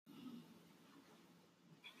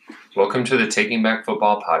Welcome to the Taking Back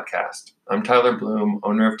Football podcast. I'm Tyler Bloom,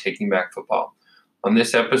 owner of Taking Back Football. On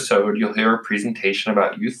this episode, you'll hear a presentation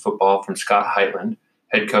about youth football from Scott Heitland,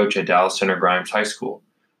 head coach at Dallas Center Grimes High School.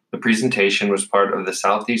 The presentation was part of the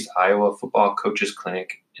Southeast Iowa Football Coaches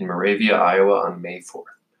Clinic in Moravia, Iowa on May 4th.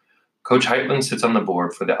 Coach Heitland sits on the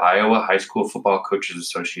board for the Iowa High School Football Coaches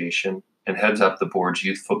Association and heads up the board's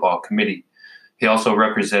youth football committee. He also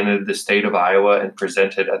represented the state of Iowa and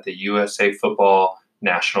presented at the USA Football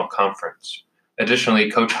National Conference. Additionally,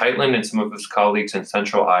 Coach Heitland and some of his colleagues in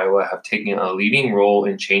Central Iowa have taken a leading role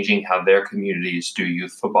in changing how their communities do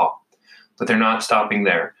youth football. But they're not stopping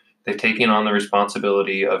there. They've taken on the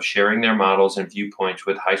responsibility of sharing their models and viewpoints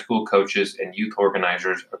with high school coaches and youth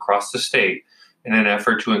organizers across the state in an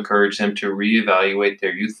effort to encourage them to reevaluate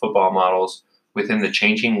their youth football models within the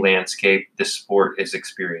changing landscape this sport is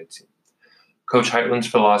experiencing. Coach Heitland's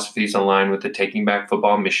philosophies align with the Taking Back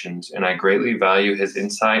Football missions, and I greatly value his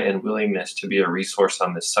insight and willingness to be a resource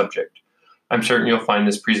on this subject. I'm certain you'll find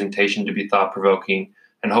this presentation to be thought-provoking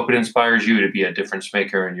and hope it inspires you to be a difference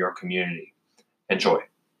maker in your community. Enjoy.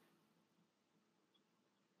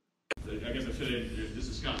 I guess I should. This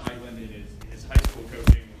is Scott Heitland, and his high school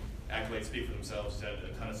coaching accolades speak for themselves. He's had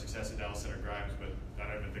a ton of success at Dallas Center Grimes, but I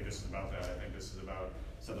don't even think this is about that. I think this is about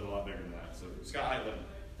something a lot bigger than that. So, Scott Heitland.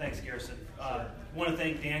 Thanks, Garrison. I want to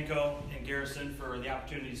thank Danco and Garrison for the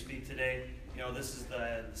opportunity to speak today. You know, this is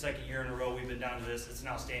the second year in a row we've been down to this. It's an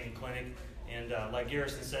outstanding clinic. And like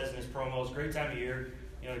Garrison says in his promos, great time of year,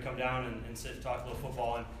 you know, to come down and sit and talk a little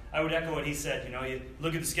football. And I would echo what he said. You know, you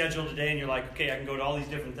look at the schedule today and you're like, okay, I can go to all these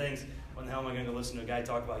different things. When the hell am I going to listen to a guy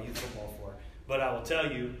talk about youth football for? But I will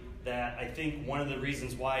tell you that I think one of the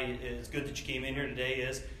reasons why it's good that you came in here today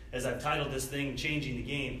is, as I've titled this thing, Changing the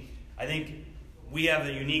Game, I think we have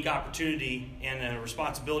a unique opportunity and a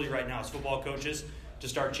responsibility right now as football coaches to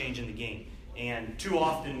start changing the game. And too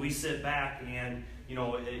often we sit back and, you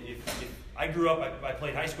know, if I grew up, I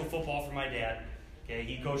played high school football for my dad. Okay,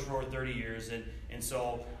 he coached for over 30 years. And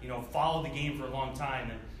so, you know, followed the game for a long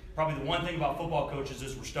time. And probably the one thing about football coaches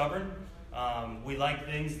is we're stubborn. We like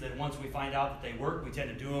things that once we find out that they work, we tend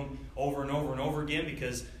to do them over and over and over again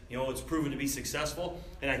because, you know, it's proven to be successful.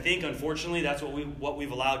 And I think, unfortunately, that's what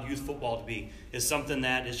we've allowed youth football to be, is something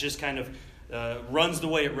that is just kind of runs the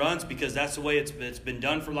way it runs because that's the way it's been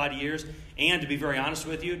done for a lot of years. And to be very honest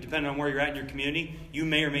with you, depending on where you're at in your community, you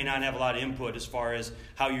may or may not have a lot of input as far as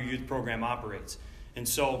how your youth program operates. And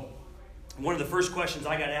so one of the first questions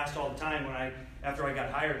I got asked all the time after I got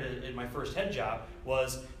hired at my first head job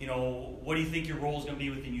was, you know, what do you think your role is going to be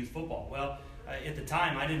within youth football? Well, at the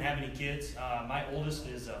time, I didn't have any kids. My oldest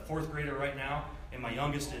is a fourth grader right now, and my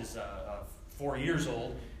youngest is 4 years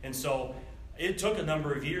old. And so it took a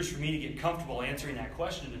number of years for me to get comfortable answering that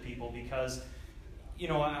question to people because, you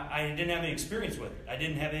know, I didn't have any experience with it. I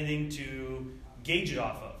didn't have anything to gauge it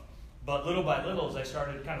off of. But little by little, as I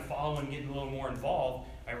started kind of following, getting a little more involved,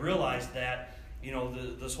 I realized that, you know,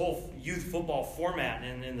 this whole youth football format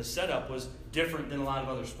and the setup was different than a lot of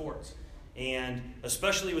other sports. And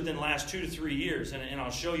especially within the last 2 to 3 years, and I'll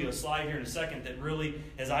show you a slide here in a second that really,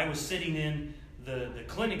 as I was sitting in the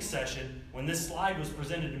clinic session, when this slide was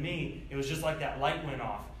presented to me, it was just like that light went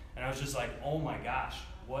off. And I was just like, oh my gosh,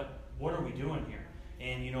 what are we doing here?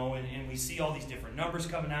 And, you know, and we see all these different numbers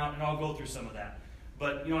coming out, and I'll go through some of that.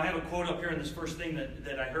 But, you know, I have a quote up here in this first thing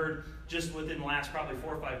that I heard just within the last probably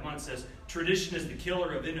 4 or 5 months says, tradition is the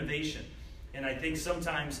killer of innovation. And I think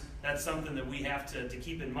sometimes that's something that we have to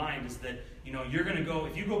keep in mind is that, you know, you're going to go,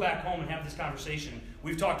 if you go back home and have this conversation,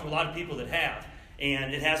 we've talked to a lot of people that have,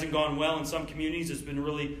 and it hasn't gone well in some communities. It's been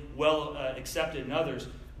really well accepted in others.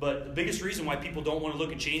 But the biggest reason why people don't want to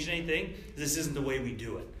look at changing anything is this isn't the way we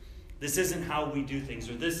do it. This isn't how we do things,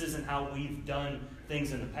 or this isn't how we've done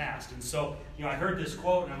things in the past. And so, you know, I heard this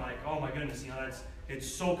quote, and I'm like, oh my goodness, you know, it's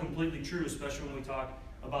so completely true, especially when we talk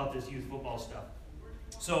about this youth football stuff.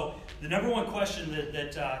 So the number one question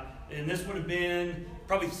that and this would have been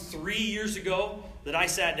probably 3 years ago that I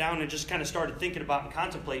sat down and just kind of started thinking about and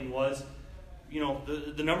contemplating was, you know,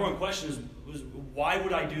 the number one question was why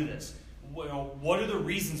would I do this? You know, what are the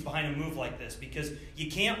reasons behind a move like this? Because you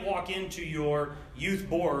can't walk into your youth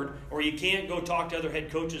board or you can't go talk to other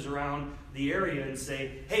head coaches around the area and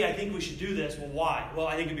say, hey, I think we should do this. Well, why? Well,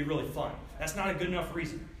 I think it'd be really fun. That's not a good enough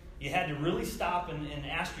reason. You had to really stop and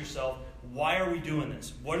ask yourself, why are we doing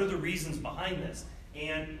this? What are the reasons behind this?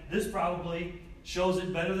 And this probably shows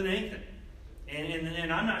it better than anything.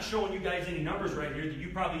 And I'm not showing you guys any numbers right here that you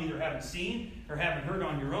probably either haven't seen or haven't heard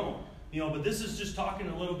on your own. You know, but this is just talking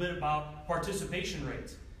a little bit about participation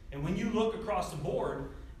rates. And when you look across the board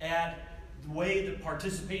at way that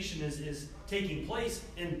participation is taking place,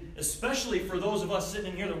 and especially for those of us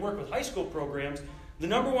sitting in here that work with high school programs, the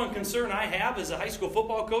number one concern I have as a high school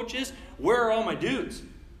football coach is, where are all my dudes?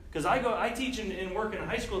 Because I teach and work in a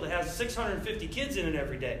high school that has 650 kids in it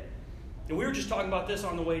every day. And we were just talking about this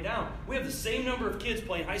on the way down. We have the same number of kids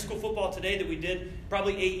playing high school football today that we did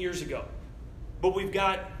probably 8 years ago. But we've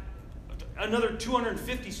got another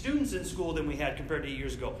 250 students in school than we had compared to 8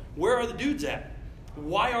 years ago. Where are the dudes at?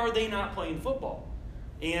 Why are they not playing football?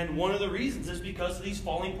 And one of the reasons is because of these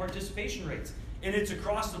falling participation rates. And it's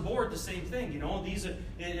across the board the same thing.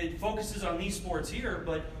 It focuses on these sports here,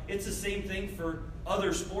 but it's the same thing for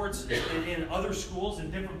other sports in other schools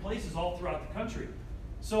in different places all throughout the country.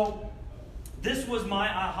 So this was my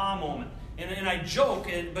aha moment. And I joke,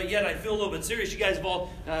 but yet I feel a little bit serious. You guys have all,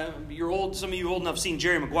 some of you old enough seen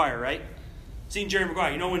Jerry Maguire, right? Seen Jerry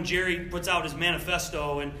Maguire. You know when Jerry puts out his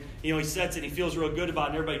manifesto and he sets it and he feels real good about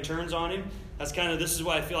it and everybody turns on him? This is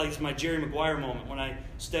what I feel like it's my Jerry Maguire moment when I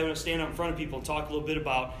stand up in front of people and talk a little bit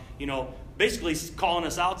about, basically calling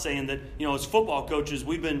us out, saying that, as football coaches,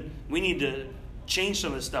 we need to change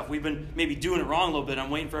some of this stuff. We've been maybe doing it wrong a little bit.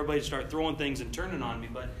 I'm waiting for everybody to start throwing things and turning on me.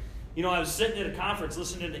 But, I was sitting at a conference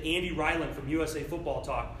listening to Andy Ryland from USA Football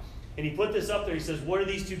Talk, and he put this up there. He says, what do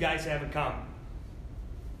these two guys have in common?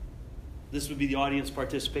 This would be the audience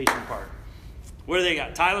participation part. What do they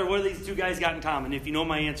got? Tyler, what do these two guys got in common? If you know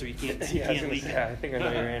my answer, you can't leak it. I think I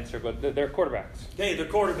know your answer, but they're quarterbacks. Okay, they're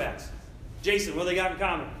quarterbacks. Jason, what do they got in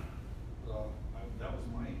common? That was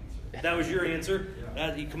my answer. That was your answer?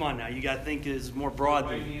 Yeah. Come on now. You got to think is more broad.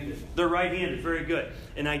 They're right-handed. Very good.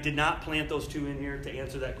 And I did not plant those two in here to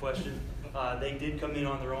answer that question. They did come in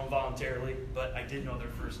on their own voluntarily, but I did know their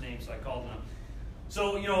first name, so I called them.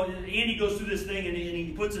 So, Andy goes through this thing, and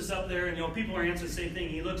he puts us up there, and, people are answering the same thing.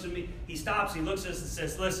 He looks at me, he stops, he looks at us and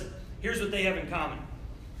says, listen, here's what they have in common.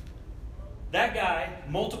 That guy,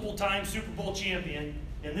 multiple-time Super Bowl champion,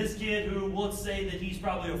 and this kid who, let's say that he's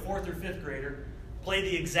probably a 4th or 5th grader, played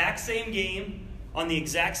the exact same game on the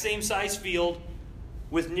exact same size field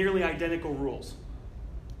with nearly identical rules.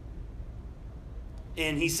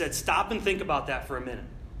 And he said, stop and think about that for a minute.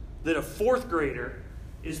 That a 4th grader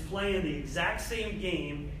is playing the exact same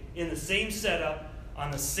game in the same setup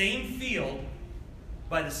on the same field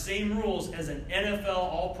by the same rules as an NFL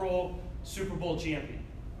All-Pro Super Bowl champion.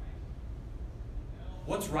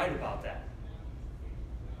 What's right about that?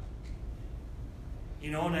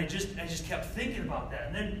 And I just kept thinking about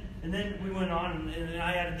that. And then we went on and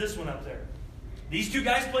I added this one up there. These two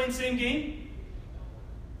guys playing the same game?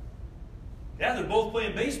 Yeah, they're both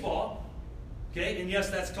playing baseball. Okay, and yes,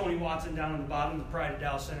 that's Tony Watson down on the bottom, the pride of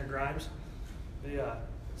Dallas Center Grimes, the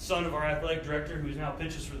son of our athletic director, who's now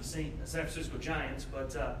pitches for the San Francisco Giants.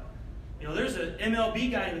 But there's an MLB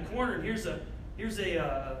guy in the corner, and here's a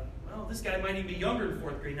this guy might even be younger than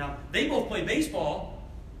 4th grade now. They both play baseball,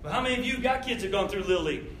 but how many of you got kids that gone through Little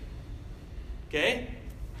League? Okay,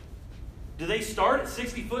 do they start at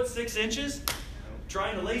 60 foot 6 inches,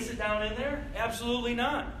 trying to lace it down in there? Absolutely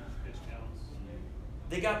not. Pitch counts.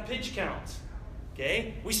 They got pitch counts.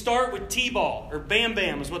 Okay? We start with T-ball, or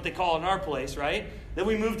Bam-Bam is what they call it in our place, right? Then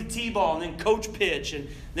we move to T-ball, and then coach pitch, and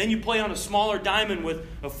then you play on a smaller diamond with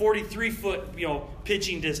a 43-foot,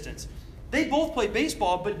 pitching distance. They both play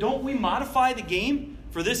baseball, but don't we modify the game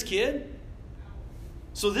for this kid?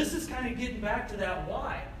 So this is kind of getting back to that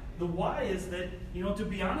why. The why is that, to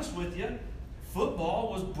be honest with you,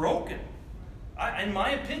 football was broken. In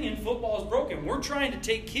my opinion, football is broken. We're trying to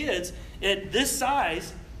take kids at this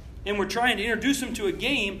size, and we're trying to introduce them to a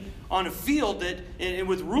game on a field and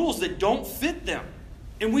with rules that don't fit them.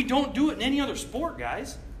 And we don't do it in any other sport,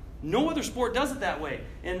 guys. No other sport does it that way.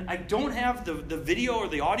 And I don't have the video or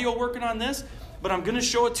the audio working on this, but I'm going to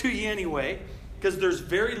show it to you anyway, because there's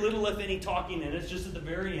very little, if any, talking in it. It's just at the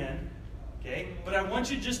very end. Okay? But I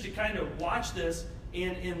want you just to kind of watch this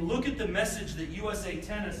and look at the message that USA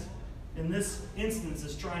Tennis, in this instance,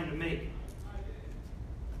 is trying to make.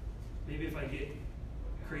 Maybe if I get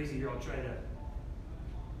crazy here, I'll try to.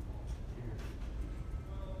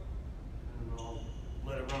 I'll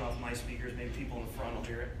let it run off my speakers. Maybe people in the front will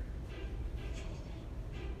hear it.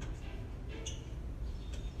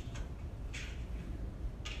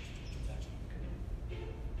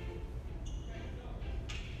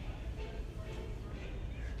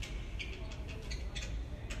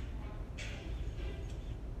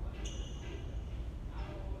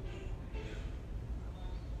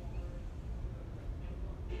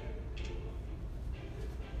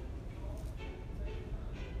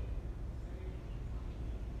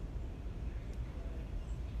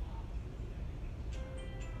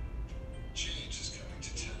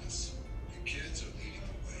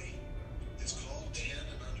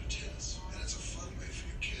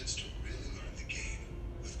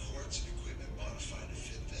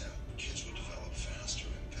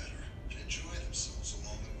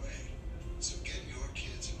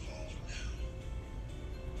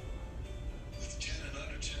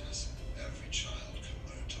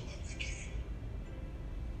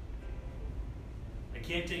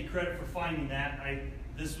 can't take credit for finding that.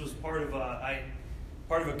 This was part of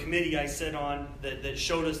a committee I sit on that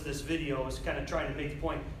showed us this video. Is kind of trying to make the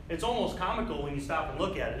point. It's almost comical when you stop and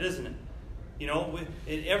look at it, isn't it? You know,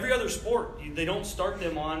 in every other sport, they don't start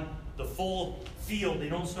them on the full field. They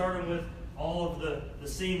don't start them with all of the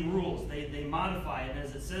same rules. They modify it. And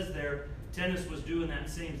as it says there, tennis was doing that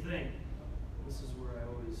same thing. This is where I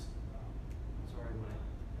always, sorry,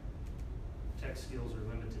 my tech skills are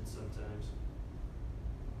limited sometimes.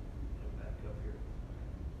 Get back up here.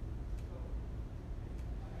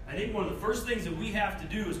 I think one of the first things that we have to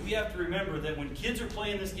do is we have to remember that when kids are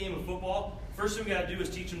playing this game of football, first thing we got to do is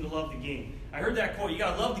teach them to love the game. I heard that quote, you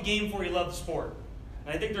got to love the game before you love the sport.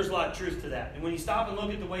 And I think there's a lot of truth to that. And when you stop and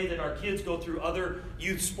look at the way that our kids go through other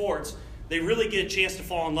youth sports, they really get a chance to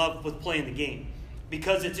fall in love with playing the game.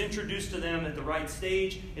 Because it's introduced to them at the right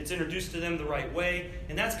stage, it's introduced to them the right way,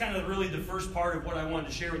 and that's kind of really the first part of what I wanted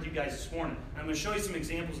to share with you guys this morning. I'm going to show you some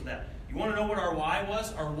examples of that. You want to know what our why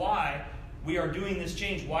was? Our why we are doing this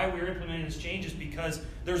change, why we're implementing this change is because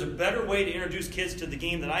there's a better way to introduce kids to the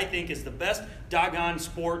game that I think is the best doggone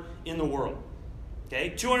sport in the world. Okay,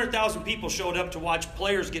 200,000 people showed up to watch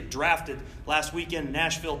players get drafted last weekend in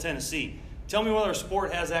Nashville, Tennessee. Tell me what other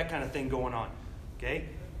sport has that kind of thing going on. Okay,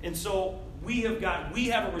 and so we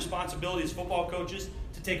have a responsibility as football coaches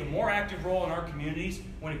to take a more active role in our communities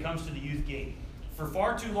when it comes to the youth game. For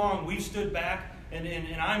far too long, we've stood back, and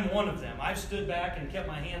I'm one of them. I've stood back and kept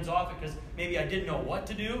my hands off it because maybe I didn't know what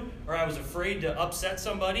to do or I was afraid to upset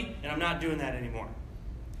somebody, and I'm not doing that anymore.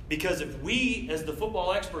 Because if we, as the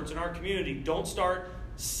football experts in our community, don't start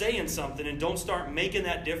saying something and don't start making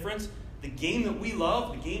that difference, the game that we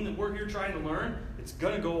love, the game that we're here trying to learn, it's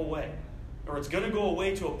going to go away. Or it's going to go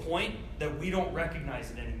away to a point that we don't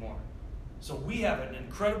recognize it anymore. So we have an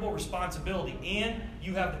incredible responsibility, and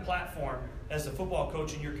you have the platform as a football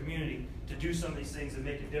coach in your community to do some of these things and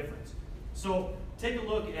make a difference. So take a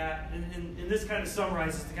look at, and this kind of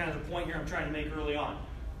summarizes the kind of the point here I'm trying to make early on.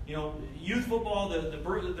 You know, youth football,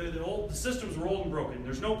 the systems were old and broken.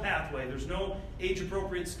 There's no pathway. There's no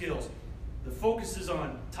age-appropriate skills. The focus is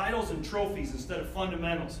on titles and trophies instead of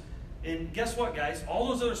fundamentals. And guess what, guys? All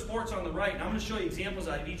those other sports on the right, and I'm going to show you examples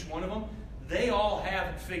out of each one of them, they all have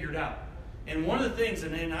it figured out. And one of the things,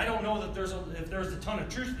 and I don't know that if there's a ton of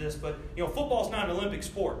truth to this, but you know, football's not an Olympic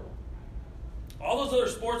sport. All those other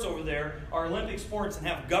sports over there are Olympic sports and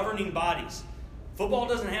have governing bodies. Football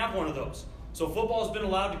doesn't have one of those. So football has been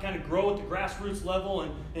allowed to kind of grow at the grassroots level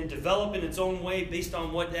and develop in its own way based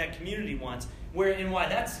on what that community wants. And why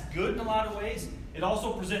that's good in a lot of ways, it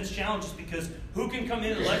also presents challenges because who can come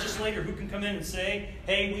in and legislate or who can come in and say,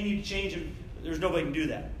 hey, we need to change it? There's nobody can do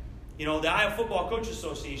that. You know, the Iowa Football Coaches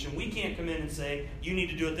Association, we can't come in and say, you need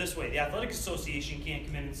to do it this way. The Athletic Association can't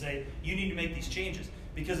come in and say, you need to make these changes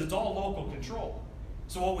because it's all local control.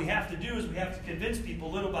 So what we have to do is we have to convince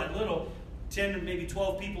people little by little, 10 or maybe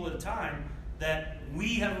 12 people at a time, that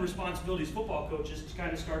we have a responsibility as football coaches to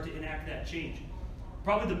kind of start to enact that change.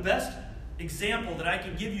 Probably the best example that I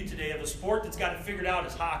can give you today of a sport that's got it figured out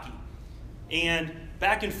is hockey. And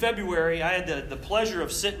back in February, I had the pleasure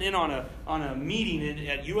of sitting in on a meeting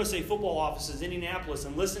at USA Football offices in Indianapolis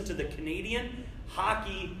and listened to the Canadian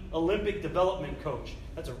Hockey Olympic Development Coach.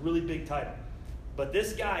 That's a really big title. But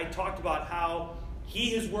this guy talked about how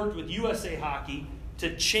he has worked with USA Hockey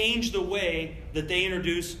to change the way that they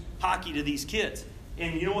introduce hockey to these kids.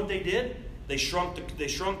 And you know what they did? They shrunk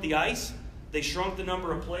the ice. They shrunk the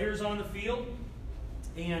number of players on the field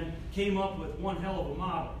and came up with one hell of a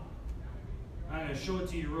model. I'm going to show it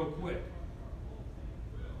to you real quick.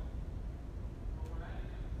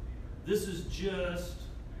 This is just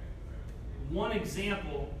one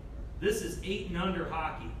example. This is 8 and under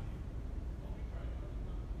hockey.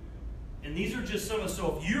 And these are just some of,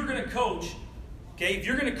 so if you're going to coach, okay, if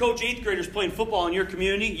you're going to coach 8th graders playing football in your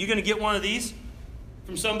community, you're going to get one of these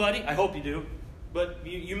from somebody. I hope you do. But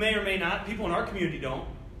you may or may not. People in our community don't.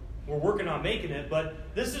 We're working on making it. But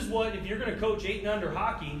this is what, if you're going to coach 8 and under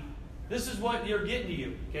hockey, this is what you're getting to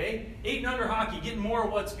you, okay? 8 and under hockey, getting more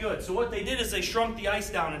of what's good. So what they did is they shrunk the ice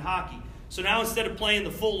down in hockey. So now instead of playing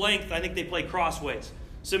the full length, I think they play crossways,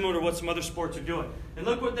 similar to what some other sports are doing. And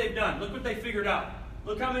look what they've done. Look what they figured out.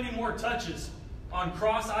 Look how many more touches on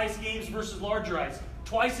cross ice games versus larger ice.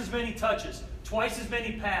 Twice as many touches, twice as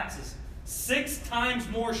many passes, 6 times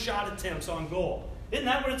more shot attempts on goal. Isn't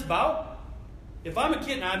that what it's about? If I'm a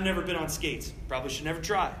kid, and I've never been on skates, probably should never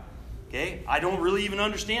try. Okay, I don't really even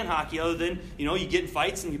understand hockey other than, you know, you get in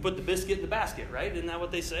fights and you put the biscuit in the basket, right? Isn't that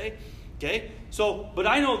what they say? Okay, so, but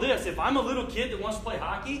I know this. If I'm a little kid that wants to play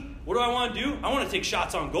hockey, what do I want to do? I want to take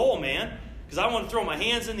shots on goal, man, because I want to throw my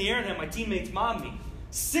hands in the air and have my teammates mob me.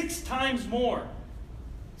 6 times more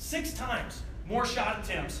 6 times more shot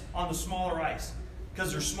attempts on the smaller ice.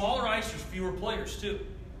 Because there's smaller ice, there's fewer players too.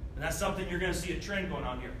 And that's something you're going to see a trend going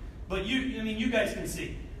on here. But you guys can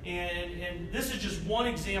see. And this is just one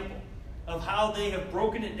example of how they have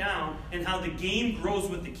broken it down and how the game grows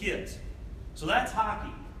with the kids. So that's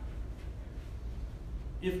hockey.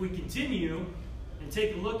 If we continue and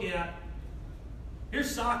take a look at,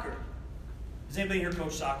 here's soccer. Does anybody here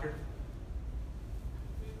coach soccer?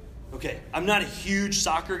 Okay, I'm not a huge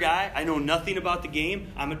soccer guy. I know nothing about the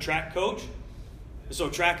game. I'm a track coach. So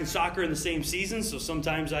track and soccer in the same season, so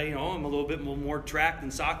sometimes I'm a little bit more track than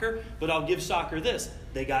soccer, but I'll give soccer this.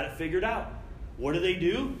 They got it figured out. What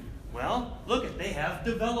do? Well, look, they have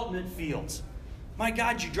development fields. My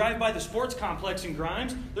God, you drive by the sports complex in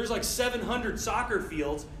Grimes, there's like 700 soccer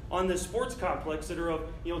fields on this sports complex that are of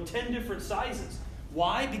 10 different sizes.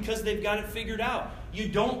 Why? Because they've got it figured out. You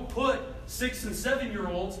don't put 6 and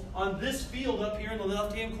 7-year-olds on this field up here in the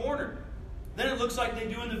left-hand corner. Then it looks like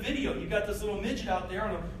they do in the video. You got this little midget out there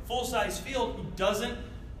on a full-size field who doesn't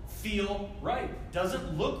feel right,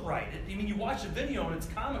 doesn't look right. You watch the video and it's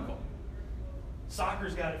comical.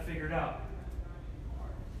 Soccer's got it figured out.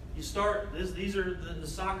 You start, these are the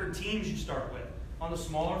soccer teams you start with. On the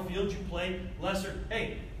smaller fields, you play lesser.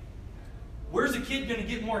 Hey, where's a kid going to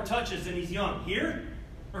get more touches than he's young? Here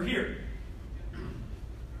or here?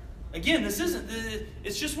 Again, it's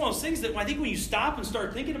just one of those things that I think when you stop and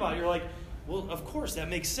start thinking about it, you're like, well, of course, that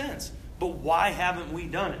makes sense. But why haven't we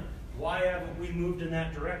done it? Why haven't we moved in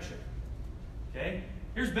that direction? Okay?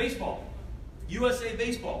 Here's baseball. USA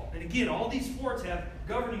Baseball. And again, all these sports have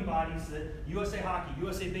governing bodies that USA Hockey,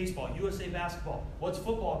 USA Baseball, USA Basketball. What's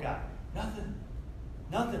football got?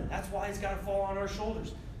 Nothing. That's why it's got to fall on our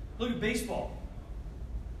shoulders. Look at baseball.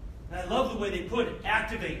 And I love the way they put it.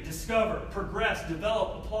 Activate, discover, progress,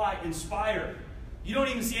 develop, apply, inspire. You don't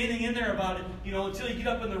even see anything in there about it, until you get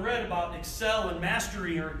up in the red about excel and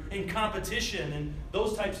mastery or in competition and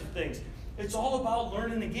those types of things. It's all about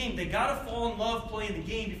learning the game. They got to fall in love playing the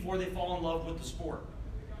game before they fall in love with the sport.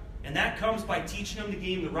 And that comes by teaching them the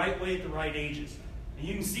game the right way at the right ages. And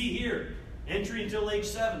you can see here, entry until age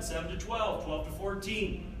 7, 7 to 12, 12 to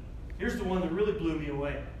 14. Here's the one that really blew me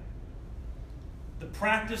away. The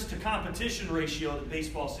practice to competition ratio that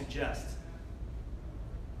baseball suggests.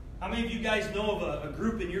 How many of you guys know of a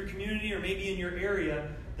group in your community or maybe in your area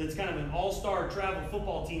that's kind of an all-star travel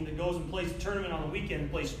football team that goes and plays a tournament on the weekend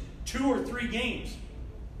and plays 2 or 3 games?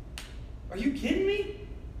 Are you kidding me?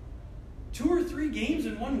 2 or 3 games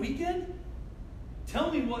in one weekend?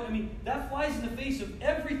 Tell me that flies in the face of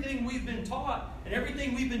everything we've been taught and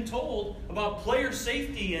everything we've been told about player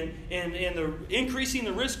safety and the increasing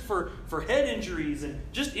the risk for head injuries and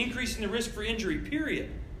just increasing the risk for injury,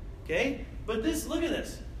 period. Okay? But look at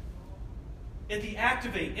this. At the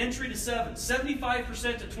Activate, entry to 7,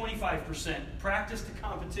 75% to 25%, practice to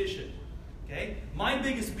competition. Okay? My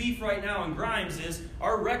biggest beef right now in Grimes is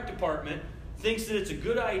our rec department thinks that it's a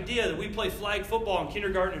good idea that we play flag football in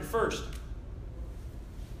kindergarten and first.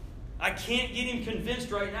 I can't get him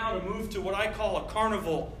convinced right now to move to what I call a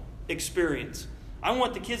carnival experience. I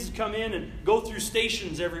want the kids to come in and go through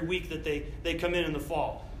stations every week that they come in the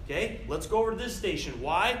fall. Okay? Let's go over to this station.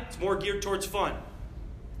 Why? It's more geared towards fun.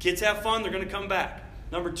 Kids have fun, they're going to come back.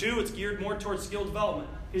 Number 2, it's geared more towards skill development.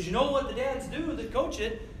 Because you know what the dads do that coach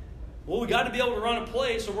it? Well, we got to be able to run a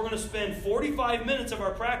play, so we're going to spend 45 minutes of our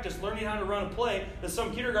practice learning how to run a play that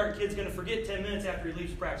some kindergarten kid's going to forget 10 minutes after he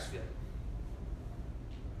leaves the practice field.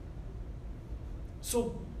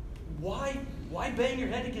 So why bang your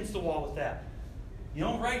head against the wall with that?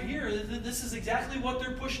 Right here, this is exactly what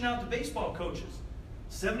they're pushing out to baseball coaches.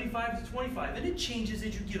 75 to 25. And it changes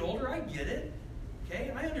as you get older. I get it.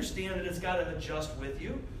 Okay? I understand that it's got to adjust with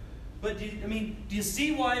you. But do you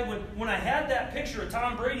see why when I had that picture of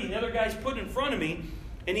Tom Brady and the other guys put in front of me,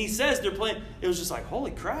 and he says they're playing, it was just like,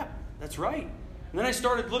 holy crap, that's right. And then I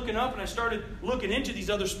started looking up and I started looking into these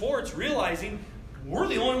other sports, realizing we're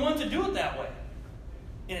the only ones that do it that way.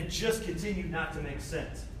 And it just continued not to make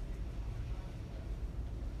sense.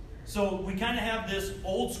 So we kind of have this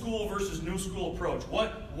old school versus new school approach.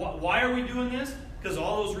 Why are we doing this? Because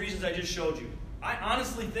all those reasons I just showed you. I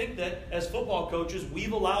honestly think that as football coaches,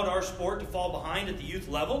 we've allowed our sport to fall behind at the youth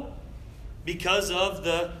level because of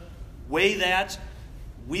the way that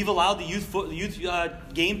we've allowed the youth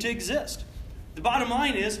game to exist. The bottom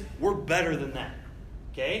line is we're better than that.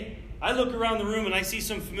 Okay? I look around the room and I see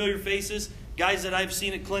some familiar faces, guys that I've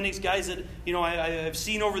seen at clinics, guys that I've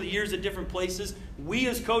seen over the years at different places. We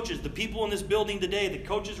as coaches, the people in this building today, the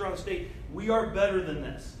coaches around the state, we are better than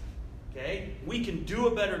this. Okay? We can do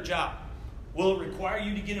a better job. Will it require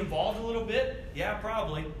you to get involved a little bit? Yeah,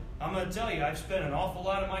 probably. I'm going to tell you, I've spent an awful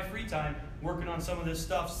lot of my free time working on some of this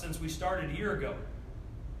stuff since we started a year ago.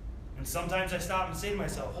 And sometimes I stop and say to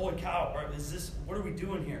myself, holy cow, what are we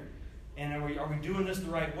doing here? And are we doing this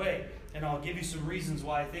the right way? And I'll give you some reasons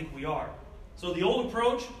why I think we are. So the old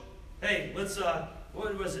approach, hey, let's,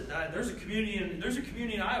 what was it? There's a community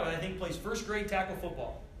in Iowa that I think plays first grade tackle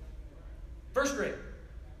football. First grade.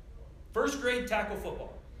 First grade tackle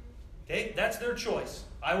football. Okay, that's their choice.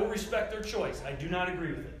 I will respect their choice. I do not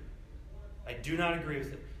agree with it. I do not agree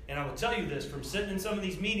with it. And I will tell you this, from sitting in some of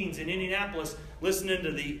these meetings in Indianapolis, listening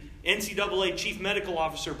to the NCAA Chief Medical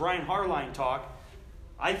Officer Brian Harline talk,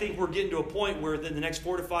 I think we're getting to a point where in the next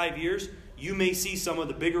 4 to 5 years, you may see some of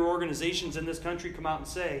the bigger organizations in this country come out and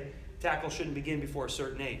say, tackle shouldn't begin before a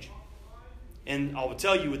certain age. And I will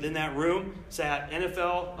tell you, within that room sat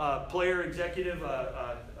NFL player, executive,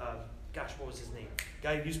 what was his name?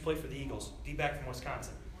 Guy who used to play for the Eagles, D-back from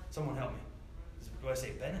Wisconsin. Someone help me. Do I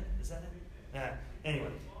say Bennett? Is that it? Anyway,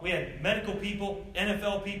 we had medical people,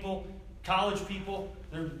 NFL people, college people.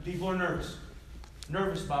 People are nervous.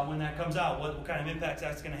 Nervous about when that comes out, what kind of impact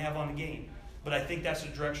that's going to have on the game. But I think that's the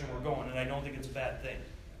direction we're going, and I don't think it's a bad thing.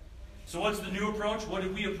 So what's the new approach? What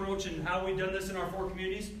did we approach and how we've done this in our 4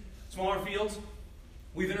 communities? Smaller fields.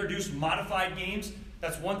 We've introduced modified games.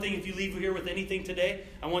 That's one thing. If you leave here with anything today,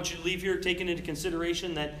 I want you to leave here taking into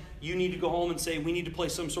consideration that you need to go home and say, we need to play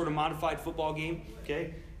some sort of modified football game.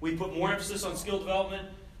 Okay? We put more emphasis on skill development.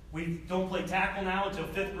 We don't play tackle now until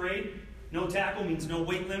 5th grade. No tackle means no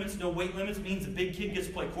weight limits. No weight limits means the big kid gets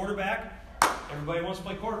to play quarterback. Everybody wants to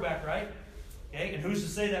play quarterback, right? Okay? And who's to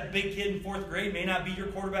say that big kid in 4th grade may not be your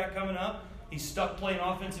quarterback coming up? He's stuck playing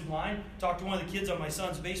offensive line. Talked to one of the kids on my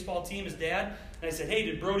son's baseball team, his dad, and I said, hey,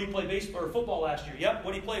 did Brody play baseball or football last year? Yep.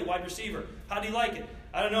 What did he play? Wide receiver. How did he like it?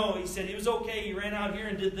 I don't know. He said it was okay. He ran out here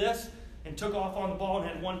and did this and took off on the ball and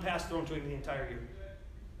had 1 pass thrown to him the entire year.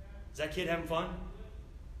 Is that kid having fun?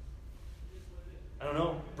 I don't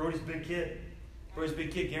know. Brody's a big kid. Brody's a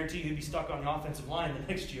big kid. Guarantee you he'd be stuck on the offensive line the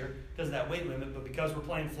next year because of that weight limit. But because we're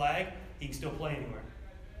playing flag, he can still play anywhere.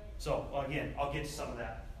 So, again, I'll get to some of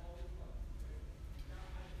that.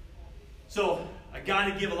 So I got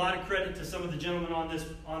to give a lot of credit to some of the gentlemen on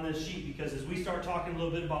this sheet, because as we start talking a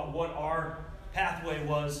little bit about what our pathway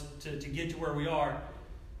was to get to where we are,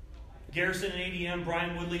 Garrison at ADM,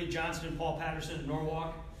 Brian Woodley at Johnston, and Paul Patterson at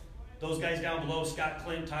Norwalk, those guys down below, Scott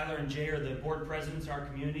Clint, Tyler, and Jay, are the board presidents in our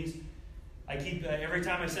communities. I keep every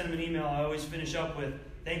time I send them an email, I always finish up with,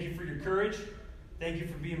 thank you for your courage. Thank you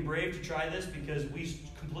for being brave to try this, because we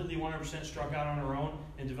completely 100% struck out on our own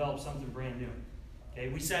and developed something brand new. Okay,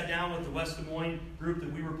 we sat down with the West Des Moines group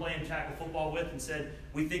that we were playing tackle football with and said,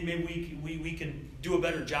 we think maybe we can do a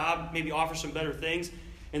better job, maybe offer some better things.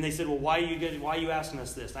 And they said, well, why are you asking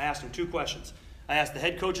us this? And I asked them 2 questions. I asked the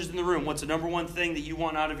head coaches in the room, what's the number one thing that you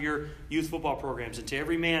want out of your youth football programs? And to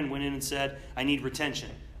every man went in and said, I need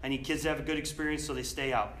retention. I need kids to have a good experience so they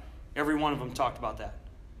stay out. Every one of them talked about that.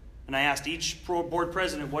 And I asked each board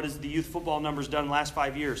president, what has the youth football numbers done in the last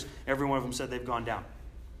 5 years? Every one of them said they've gone down.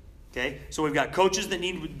 Okay, so we've got coaches that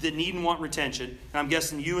need and want retention, and I'm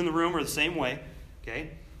guessing you in the room are the same way.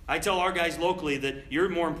 Okay, I tell our guys locally that you're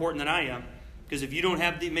more important than I am, because if you don't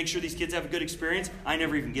make sure these kids have a good experience, I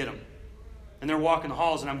never even get them. And they're walking the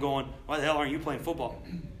halls, and I'm going, why the hell aren't you playing football?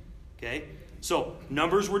 Okay, so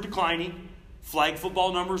numbers were declining, flag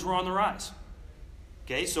football numbers were on the rise.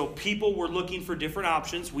 Okay, so people were looking for different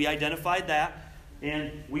options. We identified that,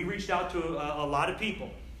 and we reached out to a lot of people.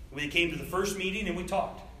 We came to the first meeting and we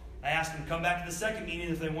talked. I asked them to come back to the second meeting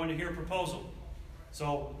if they wanted to hear a proposal.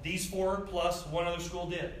 So these 4 plus one other school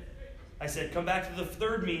did. I said, come back to the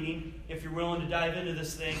third meeting if you're willing to dive into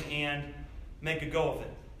this thing and make a go of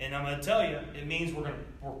it. And I'm going to tell you, it means we're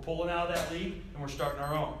pulling out of that league and we're starting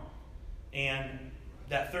our own. And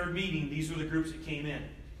that third meeting, these were the groups that came in.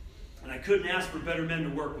 And I couldn't ask for better men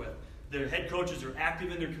to work with. Their head coaches are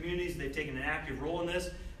active in their communities. They've taken an active role in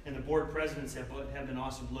this. And the board presidents have been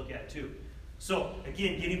awesome to look at too. So,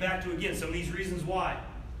 again, getting back to, some of these reasons why.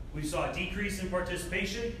 We saw a decrease in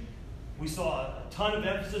participation. We saw a ton of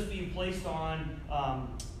emphasis being placed on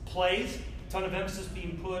plays, a ton of emphasis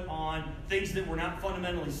being put on things that were not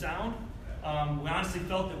fundamentally sound. We honestly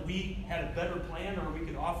felt that we had a better plan, or we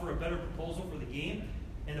could offer a better proposal for the game.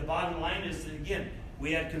 And the bottom line is that, again,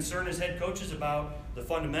 we had concern as head coaches about the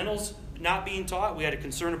fundamentals not being taught. We had a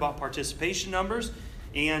concern about participation numbers.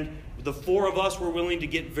 And the 4 of us were willing to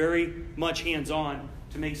get very much hands-on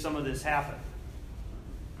to make some of this happen.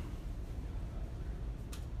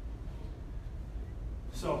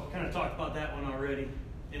 So, kind of talked about that one already,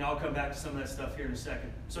 and I'll come back to some of that stuff here in a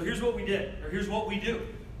second. So here's what we did, or here's what we do.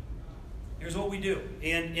 Here's what we do.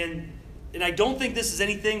 And And I don't think this is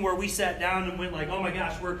anything where we sat down and went like, oh my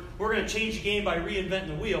gosh, we're going to change the game by reinventing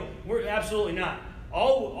the wheel. We're absolutely not.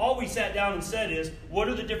 All we sat down and said is, what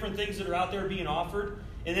are the different things that are out there being offered?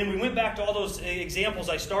 And then we went back to all those examples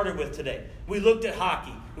I started with today. We looked at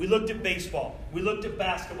hockey. We looked at baseball. We looked at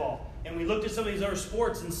basketball. And we looked at some of these other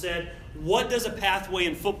sports and said, what does a pathway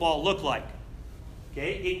in football look like?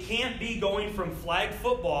 Okay, it can't be going from flag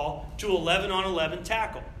football to 11-on-11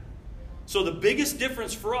 tackle. So the biggest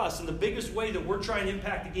difference for us and the biggest way that we're trying to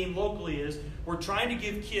impact the game locally is we're trying to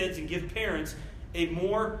give kids and give parents a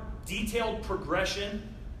more detailed progression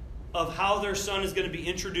of how their son is going to be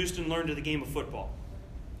introduced and learn to the game of football.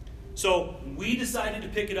 So we decided to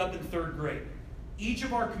pick it up in 3rd grade. Each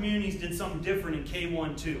of our communities did something different in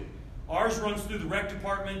K-1-2. Ours runs through the rec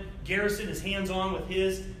department. Garrison is hands-on with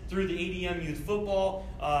his through the ADM youth football.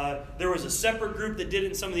 There was a separate group that did it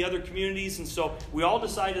in some of the other communities, and so we all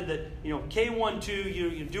decided that K-1-2,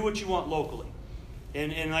 you do what you want locally.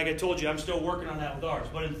 And like I told you, I'm still working on that with ours.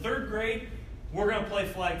 But in 3rd grade, we're going to play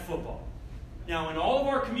flag football. Now, in all of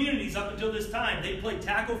our communities up until this time, they played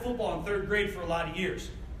tackle football in 3rd grade for a lot of years.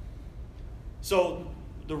 So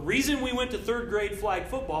the reason we went to 3rd grade flag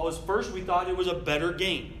football is first we thought it was a better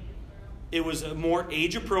game. It was a more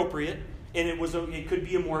age appropriate, and it could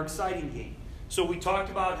be a more exciting game. So we talked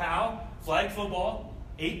about how flag football,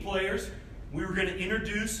 8 players, we were going to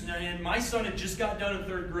introduce, and my son had just got done in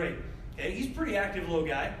 3rd grade. Okay, he's a pretty active little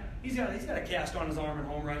guy. He's got a cast on his arm at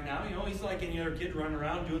home right now. He's like any other kid running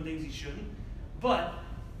around doing things he shouldn't. But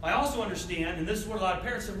I also understand, and this is what a lot of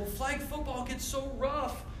parents say, well, flag football gets so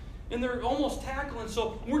rough, and they're almost tackling,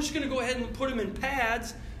 so we're just going to go ahead and put them in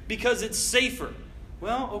pads because it's safer.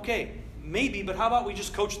 Well, okay, maybe, but how about we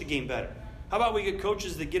just coach the game better? How about we get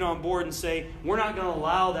coaches that get on board and say, we're not going to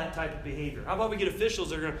allow that type of behavior? How about we get officials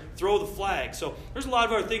that are going to throw the flag? So there's a lot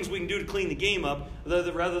of other things we can do to clean the game up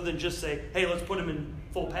rather than just say, hey, let's put them in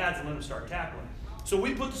full pads and let them start tackling. So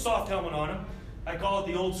we put the soft helmet on them. I call it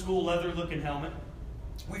the old school leather-looking helmet.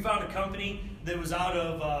 We found a company that was out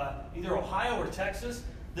of either Ohio or Texas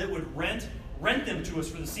that would rent them to us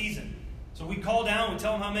for the season. So we call down, we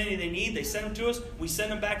tell them how many they need, they send them to us, we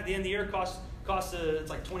send them back at the end of the year, it's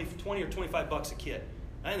like 20 or $25 a kid.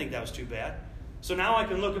 I didn't think that was too bad. So now I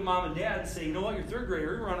can look at mom and dad and say, you know what, your 3rd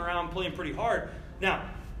grader, you're running around playing pretty hard. Now,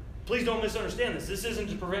 please don't misunderstand this. This isn't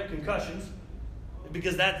to prevent concussions,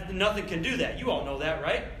 because nothing can do that. You all know that,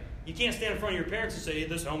 right? You can't stand in front of your parents and say, hey,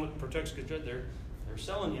 this helmet protects concussions. They're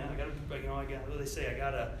selling you. What do they say? I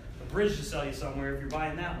got a bridge to sell you somewhere if you're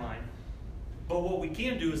buying that line. But what we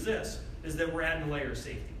can do is this, is that we're adding a layer of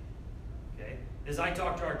safety. Okay? As I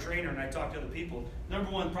talk to our trainer and I talk to other people, number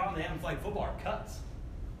one problem they have in flag football are cuts.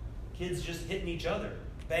 Kids just hitting each other,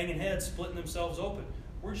 banging heads, splitting themselves open.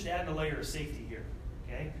 We're just adding a layer of safety here.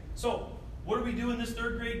 Okay? So, what do we do in this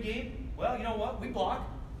 3rd grade game? Well, you know what? We block.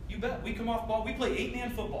 You bet. We come off ball. We play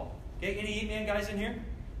 8-man football. Okay? Any 8-man guys in here?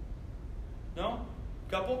 No?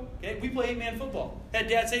 Couple? Okay? We play 8-man football. Had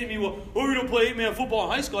Dad say to me, well, we don't play 8-man football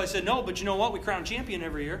in high school. I said, no, but you know what? We crown champion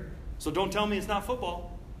every year. So don't tell me it's not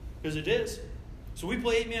football, because it is. So we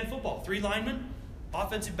play 8-man football. 3 linemen,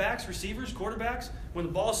 offensive backs, receivers, quarterbacks. When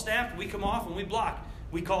the ball's snapped, we come off and we block.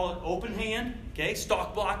 We call it open hand, okay,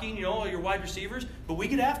 stalk blocking, your wide receivers, but we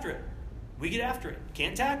get after it. We get after it.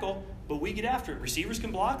 Can't tackle, but we get after it. Receivers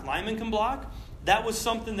can block, linemen can block. That was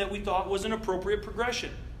something that we thought was an appropriate progression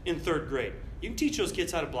in 3rd grade. You can teach those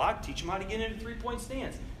kids how to block, teach them how to get in a 3-point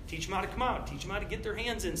stance, teach them how to come out, teach them how to get their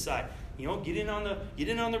hands inside. Get in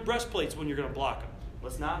on their breastplates when you're going to block them.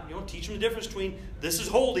 Let's not, teach them the difference between this is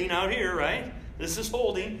holding out here, right? This is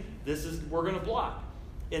holding. We're going to block.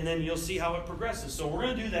 And then you'll see how it progresses. So we're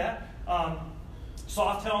going to do that.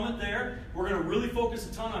 Soft helmet there. We're going to really focus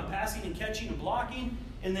a ton on passing and catching and blocking.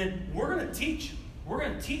 And then we're going to teach. We're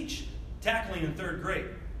going to teach tackling in 3rd grade.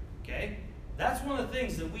 Okay? That's one of the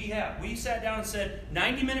things that we have. We sat down and said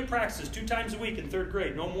 90-minute practices 2 times a week in 3rd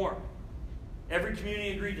grade, no more. Every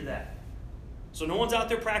community agreed to that. So no one's out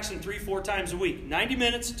there practicing 3-4 times a week. 90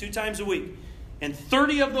 minutes, 2 times a week. And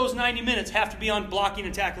 30 of those 90 minutes have to be on blocking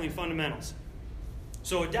and tackling fundamentals.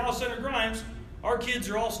 So at Dallas Center Grimes, our kids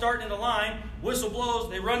are all starting in a line, whistle blows,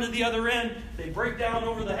 they run to the other end, they break down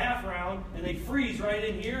over the half round, and they freeze right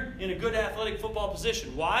in here in a good athletic football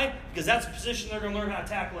position. Why? Because that's the position they're going to learn how to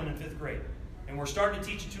tackle in 5th grade. And we're starting to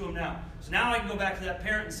teach it to them now. So now I can go back to that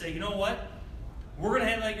parent and say, you know what? We're going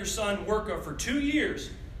to let your son work for 2 years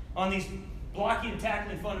on these blocking and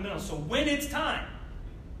tackling fundamentals. So when it's time,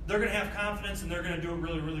 they're going to have confidence and they're going to do it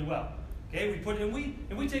really, really well. Okay,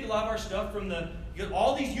 we take a lot of our stuff from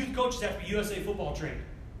all these youth coaches have to be USA football trained.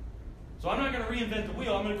 So I'm not going to reinvent the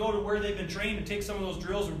wheel. I'm going to go to where they've been trained and take some of those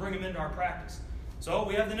drills and bring them into our practice. So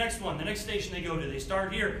we have the next one, the next station they go to. They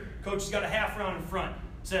start here. Coach has got a half round in front.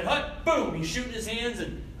 Said, hut, boom. He's shooting his hands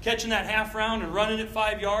and catching that half round and running it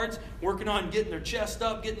 5 yards, working on getting their chest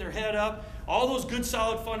up, getting their head up. All those good,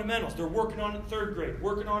 solid fundamentals. They're working on it in 3rd grade,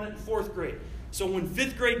 working on it in 4th grade. So when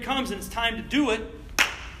 5th grade comes and it's time to do it,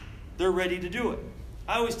 they're ready to do it.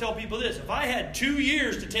 I always tell people this. If I had 2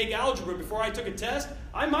 years to take algebra before I took a test,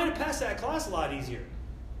 I might have passed that class a lot easier.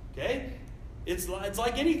 Okay? It's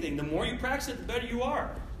like anything. The more you practice it, the better you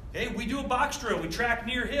are. Okay? We do a box drill. We track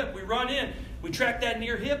near hip. We run in. We track that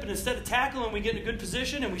near hip, and instead of tackling, we get in a good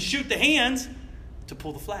position, and we shoot the hands to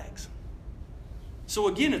pull the flags. So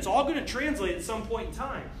again, it's all going to translate at some point in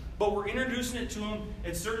time, but we're introducing it to them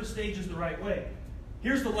at certain stages the right way.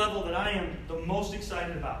 Here's the level that I am the most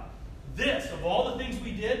excited about. This, of all the things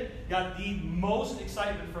we did, got the most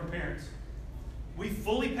excitement from parents. We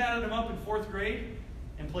fully padded them up in 4th grade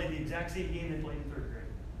and played the exact same game they played in 3rd grade.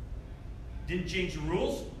 Didn't change the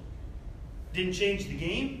rules. Didn't change the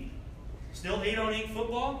game. Still 8-on-8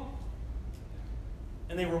 football.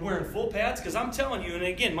 And they were wearing full pads. Because I'm telling you, and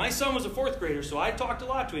again, my son was a 4th grader, so I talked a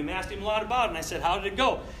lot to him, asked him a lot about it, and I said, how did it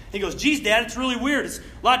go? He goes, geez, Dad, it's really weird. It's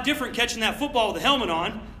a lot different catching that football with a helmet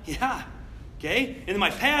on. Yeah. Okay? And then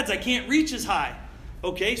my pads, I can't reach as high.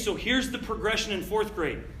 Okay, so here's the progression in 4th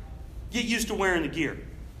grade. Get used to wearing the gear.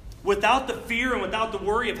 Without the fear and without the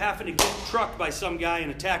worry of having to get trucked by some guy in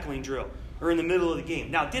a tackling drill or in the middle of the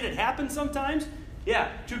game. Now, did it happen sometimes?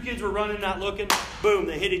 Yeah, 2 kids were running, not looking. Boom,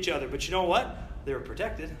 they hit each other. But you know what? They were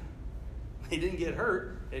protected. They didn't get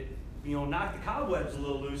hurt. It, knocked the cobwebs a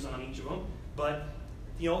little loose on each of them. But,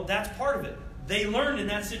 that's part of it. They learned in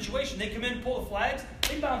that situation. They come in and pull the flags.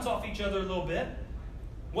 They bounce off each other a little bit.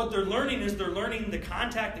 What they're learning is they're learning the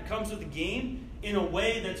contact that comes with the game in a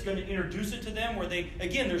way that's going to introduce it to them where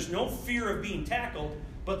there's no fear of being tackled,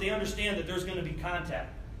 but they understand that there's going to be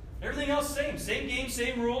contact. Everything else same. Same game,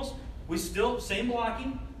 same rules. Same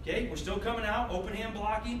blocking. Okay, we're still coming out, open hand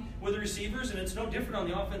blocking with the receivers, and it's no different on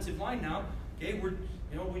the offensive line now. Okay,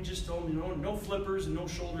 we just told them, no flippers and no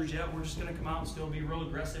shoulders yet. We're just going to come out and still be real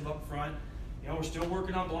aggressive up front. We're still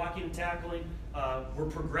working on blocking and tackling. We're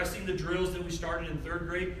progressing the drills that we started in 3rd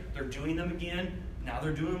grade. They're doing them again. Now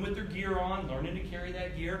they're doing them with their gear on, learning to carry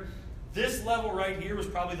that gear. This level right here was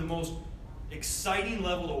probably the most exciting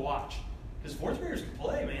level to watch. Because 4th graders can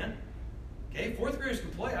play, man. Okay, 4th graders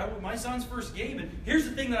can play. My son's first game. And here's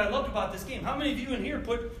the thing that I loved about this game. How many of you in here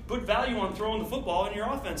put value on throwing the football in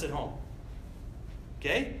your offense at home?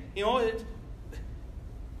 Okay?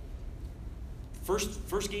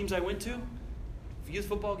 First games I went to, youth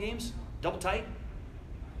football games, double tight.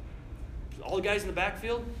 All the guys in the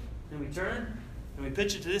backfield. And we turn, and we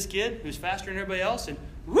pitch it to this kid who's faster than everybody else. And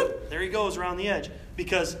whoop, there he goes around the edge.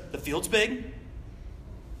 Because the field's big.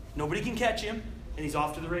 Nobody can catch him. And he's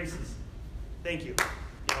off to the races. Thank you.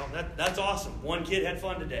 That's awesome. One kid had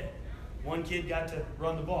fun today. One kid got to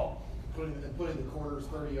run the ball. Putting the corners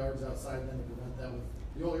 30 yards outside, then to prevent that with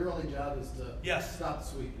your only job is to stop the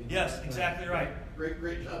sweep. Yes, exactly right.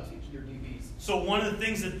 Great job teaching your DBs. So one of the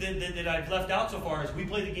things that I've left out so far is we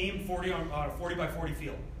play the game 40 by 40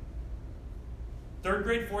 field. 3rd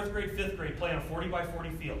grade, 4th grade, 5th grade play on a 40 by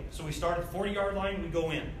 40 field. So we start at the 40-yard line, we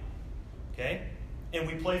go in. Okay? And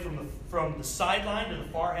we play from the sideline to the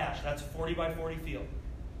far hash. That's a 40 by 40 field.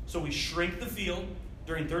 So we shrink the field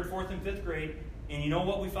during 3rd, 4th, and 5th grade. And you know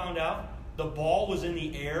what we found out? The ball was in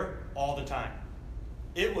the air all the time.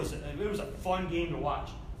 It was a fun game to watch.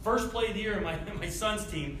 First play of the year in my son's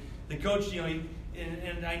team, the coach,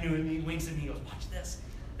 and I knew him. He winks at me. He goes, "Watch this."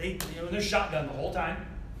 They're shotgun the whole time.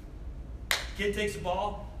 Kid takes the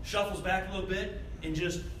ball, shuffles back a little bit, and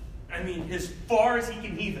as far as he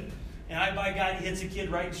can heave it. And I buy a guy that hits a kid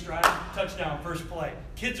right in stride, touchdown, first play.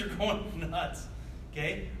 Kids are going nuts.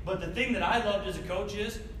 Okay? But the thing that I loved as a coach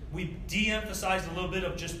is we de-emphasized a little bit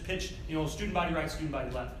of just pitch, student body right, student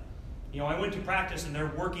body left. I went to practice and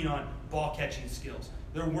they're working on ball catching skills.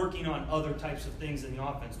 They're working on other types of things in the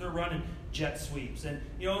offense. They're running jet sweeps. And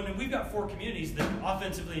we've got 4 communities that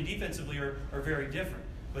offensively and defensively are very different.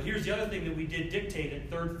 But here's the other thing that we did dictate at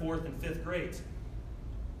 3rd, 4th, and 5th grades.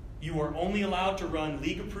 You are only allowed to run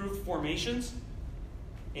league-approved formations,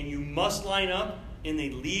 and you must line up in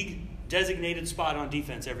the league-designated spot on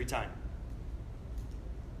defense every time.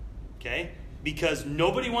 Okay? Because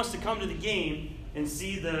nobody wants to come to the game and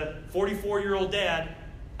see the 44-year-old dad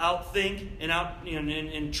outthink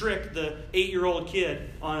and trick the 8-year-old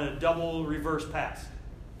kid on a double reverse pass.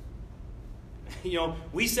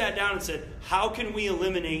 We sat down and said, how can we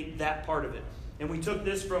eliminate that part of it? And we took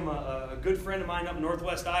this from a good friend of mine up in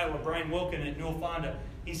Northwest Iowa, Brian Wilkin at Newell Fonda.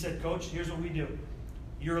 He said, "Coach, here's what we do.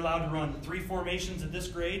 you're allowed to run 3 formations at this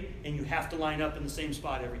grade, and you have to line up in the same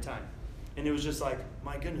spot every time. And it was just like,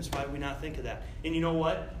 my goodness, why did we not think of that? And you know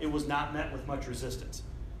what? It was not met with much resistance.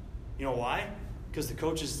 You know why? Because the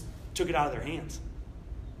coaches took it out of their hands.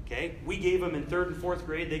 Okay? We gave them in 3rd and 4th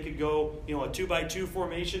grade, they could go, a 2x2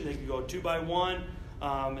 formation, they could go 2x1,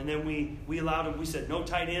 and then we allowed them, we said no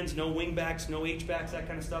tight ends, no wing backs, no H-backs, that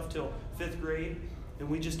kind of stuff till 5th grade. And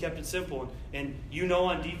we just kept it simple. And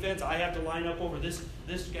on defense, I have to line up over this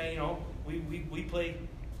guy, we play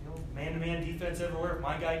man-to-man defense everywhere. If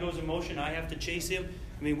my guy goes in motion, I have to chase him.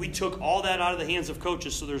 I mean, we took all that out of the hands of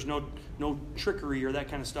coaches, so there's no trickery or that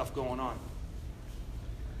kind of stuff going on.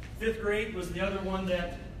 5th grade was the other one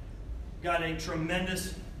that got a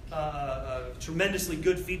tremendously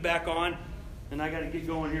good feedback on. And I got to get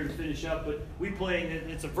going here to finish up. But we play,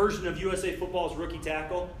 it's a version of USA Football's rookie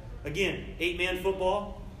tackle. Again, 8-man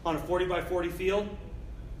football on a 40-by-40 field,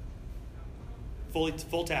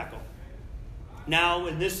 full tackle. Now,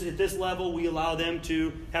 at this level, we allow them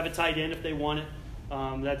to have a tight end if they want it.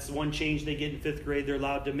 That's one change they get in 5th grade. They're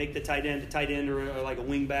allowed to make the tight end or like a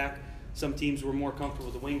wing back. Some teams were more comfortable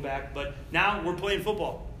with the wing back. But now we're playing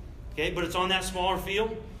football, okay? But it's on that smaller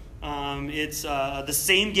field. It's the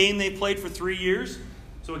same game they played for 3 years.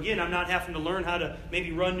 So again, I'm not having to learn how to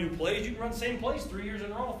maybe run new plays. You can run the same plays 3 years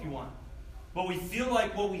in a row if you want. But we feel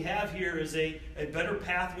like what we have here is a better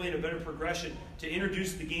pathway and a better progression to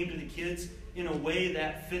introduce the game to the kids in a way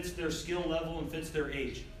that fits their skill level and fits their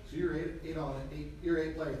age. So you're you're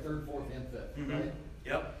 8 player, 3rd, 4th, and 5th, Mm-hmm. right?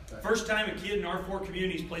 Yep. Okay. First time a kid in our 4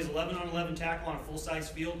 communities plays 11-on-11 tackle on a full-size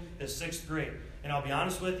field is 6th grade. And I'll be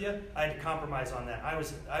honest with you, I had to compromise on that. I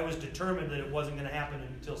was determined that it wasn't going to happen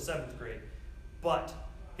until 7th grade. But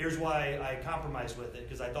here's why I compromised with it,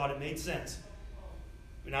 because I thought it made sense.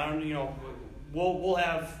 And I don't, we'll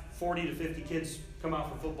have 40 to 50 kids come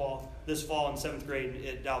out for football this fall in 7th grade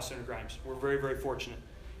at Dallas Center Grimes. We're very, very fortunate.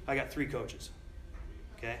 I got 3 coaches.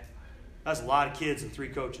 Okay? That's a lot of kids and 3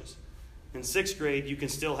 coaches. In 6th grade, you can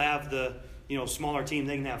still have the, smaller team.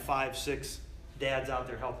 They can have 5, 6 dads out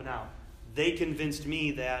there helping out. They convinced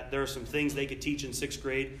me that there are some things they could teach in 6th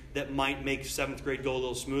grade that might make 7th grade go a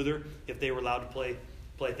little smoother if they were allowed to play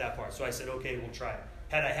at that part. So I said, okay, we'll try it.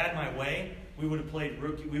 Had I had my way, we would have played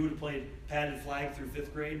rookie. We would have played padded flag through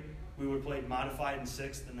 5th grade. We would have played modified in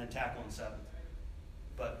 6th and then tackle in 7th.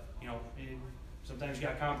 But sometimes you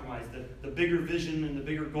got to compromise. The bigger vision and the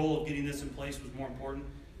bigger goal of getting this in place was more important,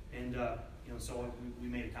 and so we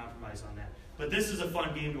made a compromise on that. But this is a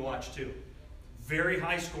fun game to watch too. Very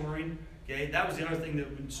high scoring. Okay, that was the other thing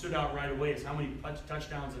that stood out right away is how many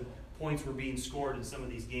touchdowns and points were being scored in some of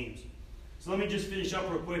these games. So let me just finish up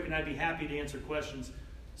real quick, and I'd be happy to answer questions.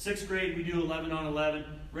 6th grade, we do 11-on-11,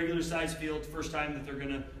 regular size field, first time that they're going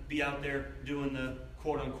to be out there doing the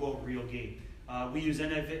quote-unquote real game. We use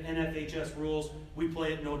NFHS rules. We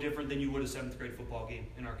play it no different than you would a 7th grade football game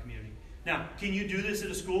in our community. Now, can you do this at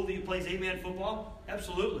a school that plays 8-man football?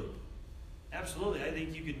 Absolutely. Absolutely. I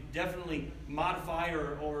think you could definitely modify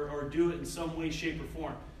or do it in some way, shape, or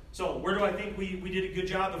form. So where do I think we did a good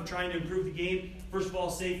job of trying to improve the game? First of all,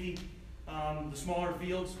 safety. The smaller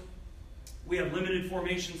fields. We have limited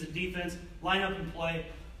formations in defense. Line up and play.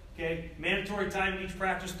 Okay. Mandatory time in each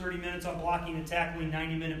practice, 30 minutes on blocking and tackling,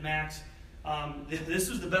 90-minute max. This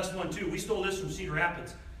is the best one, too. We stole this from Cedar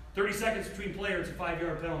Rapids. 30 seconds between players, a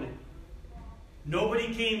 5-yard penalty.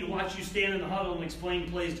 Nobody came to watch you stand in the huddle and explain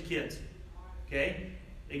plays to kids. Okay?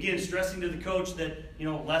 Again, stressing to the coach that,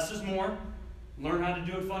 less is more. Learn how to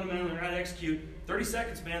do it fundamentally, learn how to execute. 30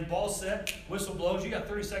 seconds, man. Ball's set, whistle blows. You got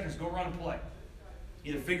 30 seconds. Go run and play.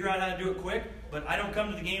 Either figure out how to do it quick, but I don't come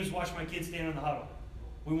to the games to watch my kids stand in the huddle.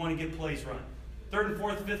 We want to get plays run. 3rd and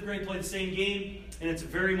 4th, 5th grade play the same game, and it's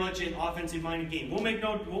very much an offensive-minded game. We'll make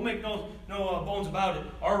no bones about it.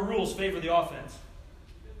 Our rules favor the offense.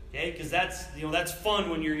 Okay, because that's fun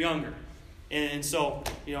when you're younger, and so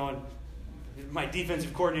my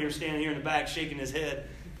defensive coordinator standing here in the back shaking his head.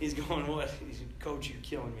 He's going, "What, Coach? You're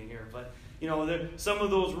killing me here." But some of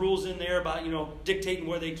those rules in there about dictating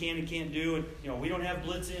where they can and can't do, and we don't have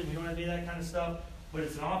blitzing, we don't have any of that kind of stuff. But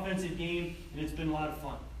it's an offensive game, and it's been a lot of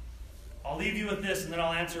fun. I'll leave you with this, and then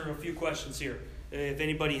I'll answer a few questions here, if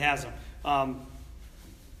anybody has them.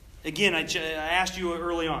 Again, I asked you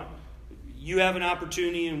early on. You have an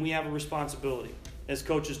opportunity, and we have a responsibility as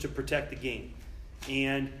coaches to protect the game.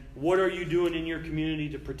 And what are you doing in your community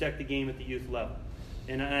to protect the game at the youth level?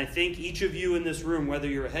 And I think each of you in this room, whether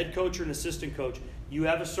you're a head coach or an assistant coach, you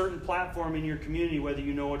have a certain platform in your community, whether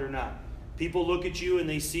you know it or not. People look at you and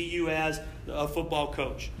they see you as a football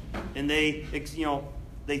coach, and they think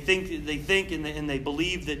and they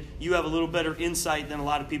believe that you have a little better insight than a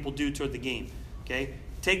lot of people do toward the game. Okay,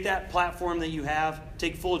 take that platform that you have,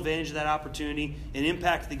 take full advantage of that opportunity, and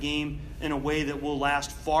impact the game in a way that will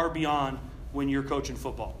last far beyond when you're coaching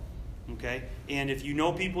football. Okay? And if you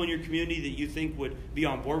know people in your community that you think would be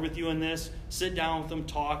on board with you in this, sit down with them,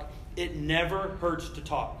 talk. It never hurts to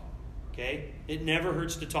talk. Okay? It never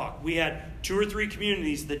hurts to talk. We had 2 or 3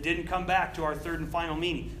 communities that didn't come back to our 3rd and final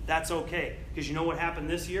meeting. That's okay. Because you know what happened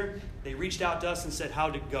this year? They reached out to us and said,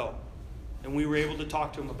 how'd it go? And we were able to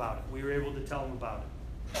talk to them about it. We were able to tell them about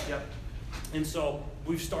it. Yep. And so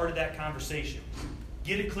we've started that conversation.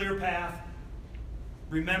 Get a clear path.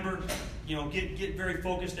 Remember, get very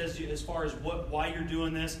focused as far as why you're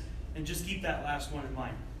doing this, and just keep that last one in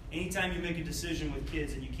mind. Anytime you make a decision with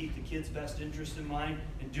kids and you keep the kid's best interest in mind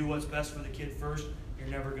and do what's best for the kid first, you're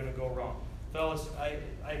never going to go wrong. Fellas,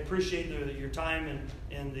 I appreciate your time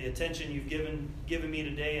and the attention you've given me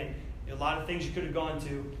today, and a lot of things you could have gone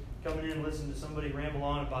to. Coming in and listening to somebody ramble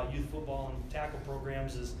on about youth football and tackle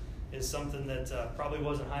programs is something that probably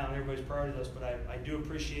wasn't high on everybody's priority list, but I do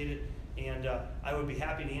appreciate it. And I would be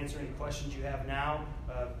happy to answer any questions you have now.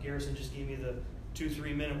 Garrison just gave me the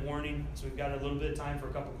 2-3 minute warning, so we've got a little bit of time for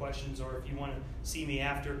a couple questions, or if you want to see me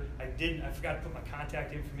after. I forgot to put my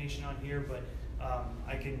contact information on here, but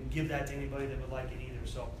I can give that to anybody that would like it either.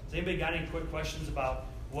 So has anybody got any quick questions about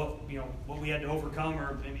what we had to overcome,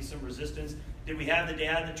 or maybe some resistance? Did we have the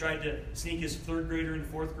dad that tried to sneak his 3rd grader into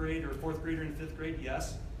 4th grade, or 4th grader into 5th grade?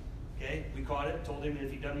 Yes. Okay, we caught it, told him that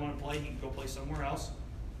if he doesn't want to play, he can go play somewhere else.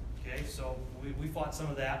 Okay, so we fought some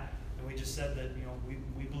of that, and we just said that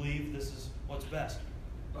we believe this is what's best.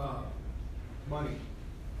 Money.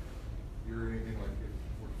 You're anything like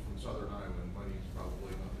if we're from Southern Iowa, and money is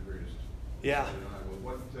probably not the greatest. Yeah. Southern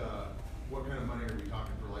Iowa. What kind of money are we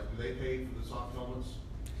talking for? Like, do they pay for the soft helmets?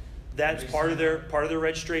 That's part of their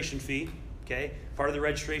registration fee. Okay, part of the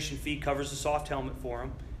registration fee covers the soft helmet for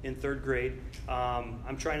them in 3rd grade.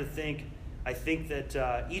 I'm trying to think. I think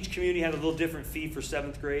that each community had a little different fee for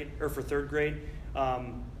 7th grade or for 3rd grade.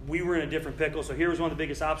 We were in a different pickle, so here was one of the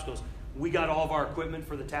biggest obstacles. We got all of our equipment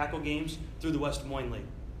for the tackle games through the West Des Moines League.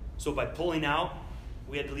 So by pulling out,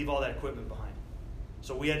 we had to leave all that equipment behind.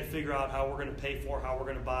 So we had to figure out how we're going to pay for, how we're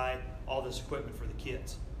going to buy all this equipment for the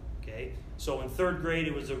kids. Okay, so in 3rd grade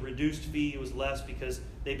it was a reduced fee. It was less because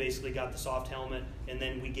they basically got the soft helmet, and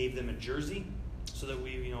then we gave them a jersey so that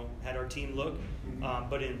we had our team look.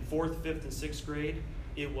 But in 4th, 5th, and 6th grade,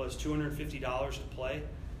 it was $250 to play,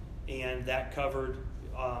 and that covered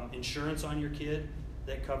insurance on your kid.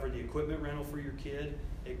 That covered the equipment rental for your kid.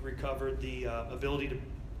 It recovered the ability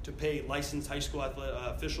to pay licensed high school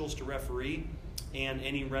officials to referee, and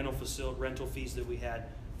any rental fees that we had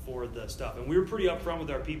for the stuff. And we were pretty upfront with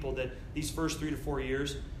our people that these first 3 to 4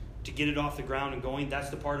 years, to get it off the ground and going, that's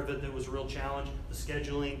the part of it that was a real challenge. The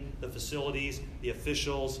scheduling, the facilities, the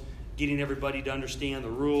officials, getting everybody to understand the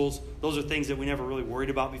rules. Those are things that we never really worried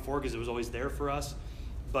about before because it was always there for us.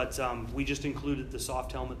 But we just included the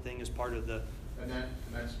soft helmet thing as part of the... And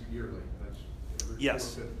that's yearly? That's every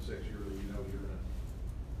yes. 4th, 5th, and 6th yearly, you're going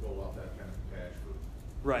to roll out that kind of cash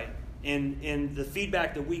for... Right. And the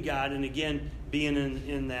feedback that we got, and again, being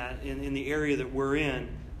in the area that we're in,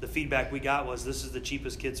 the feedback we got was this is the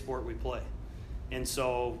cheapest kid sport we play. And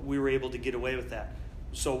so we were able to get away with that.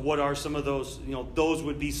 So what are some of those, those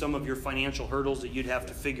would be some of your financial hurdles that you'd have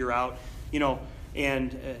to figure out,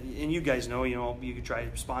 and you guys know, you could try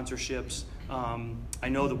sponsorships. I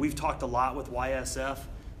know that we've talked a lot with YSF,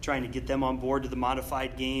 trying to get them on board to the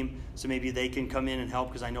modified game so maybe they can come in and help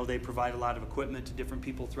because I know they provide a lot of equipment to different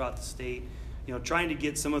people throughout the state. Trying to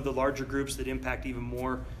get some of the larger groups that impact even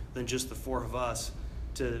more than just the 4 of us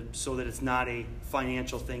so that it's not a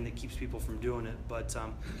financial thing that keeps people from doing it. But,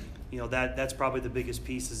 that's probably the biggest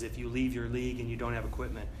piece is if you leave your league and you don't have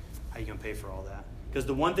equipment, how are you going to pay for all that? Because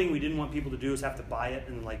the one thing we didn't want people to do is have to buy it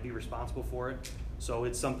and be responsible for it. So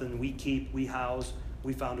it's something we keep, we house,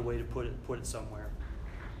 we found a way to put it somewhere.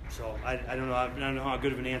 So I don't know how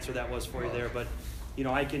good of an answer that was for you there, but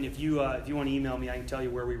I can if you want to email me, I can tell you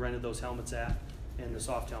where we rented those helmets at and the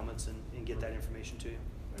soft helmets and get that information to you.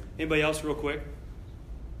 Anybody else, real quick?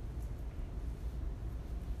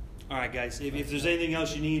 All right, guys. If there's anything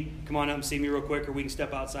else you need, come on up and see me real quick, or we can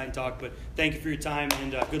step outside and talk. But thank you for your time,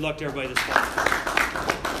 and good luck to everybody this fall.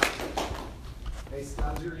 Hey,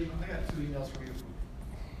 Scott, I got 2 emails from you.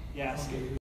 Yes.